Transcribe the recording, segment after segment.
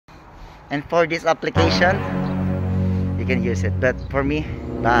And for this application, you can use it. But for me,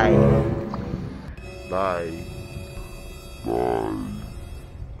 bye. Bye. Bye.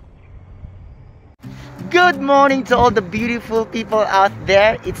 Good morning to all the beautiful people out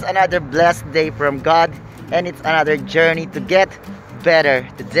there. It's another blessed day from God, and it's another journey to get better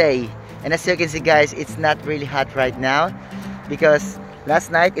today. And as you can see, guys, it's not really hot right now because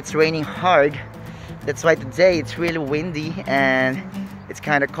last night it's raining hard. That's why today it's really windy and it's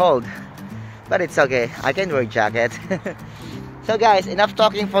kind of cold, but it's okay. I can wear a jacket. So guys, enough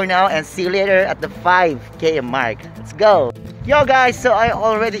talking for now, and see you later at the 5 km mark. Let's go. Yo guys, so I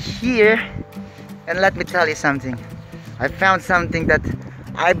already here. And let me tell you something. I found something that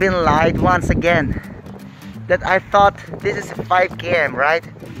I've been lied once again. That I thought this is a 5 km, right?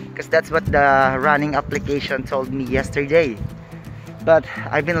 Because that's what the running application told me yesterday. But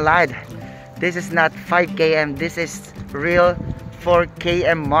I've been lied. This is not 5 km. This is real 4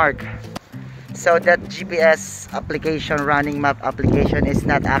 km mark. So that GPS application, running map application, is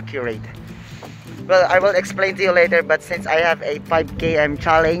not accurate. Well, I will explain to you later. But since I have a 5 km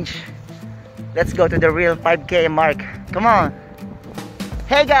challenge, let's go to the real 5 km mark. Come on.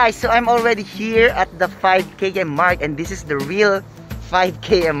 Hey guys, so I'm already here at the 5 km mark, and this is the real 5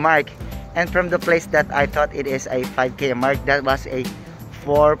 km mark. And from the place that I thought it is a 5 km mark, that was a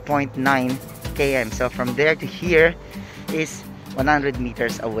 4.9 km. So from there to here is 100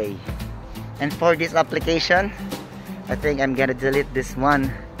 meters away. And for this application, I think I'm gonna delete this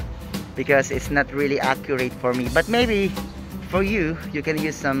one because it's not really accurate for me. But maybe for you, you can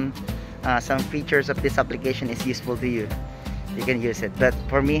use some features of this application is useful to you. You can use it. But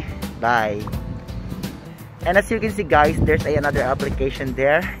for me, bye. And as you can see, guys, there's another application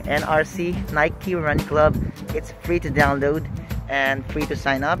there, NRC Nike Run Club. It's free to download and free to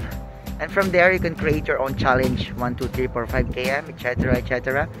sign up. And from there you can create your own challenge, 1, 2, 3, 4, 5 km, etc,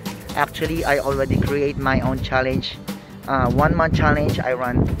 etc. Actually, I already create my own challenge. 1 month challenge. I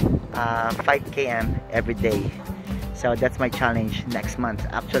run 5 km every day. So that's my challenge next month.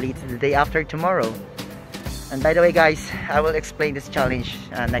 Actually, it's the day after tomorrow. And by the way, guys, I will explain this challenge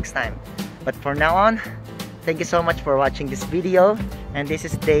next time. But for now on, thank you so much for watching this video. And this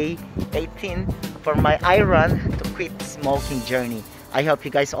is day 18 for my iRun to quit smoking journey. I hope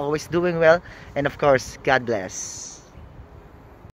you guys are always doing well. And of course, God bless.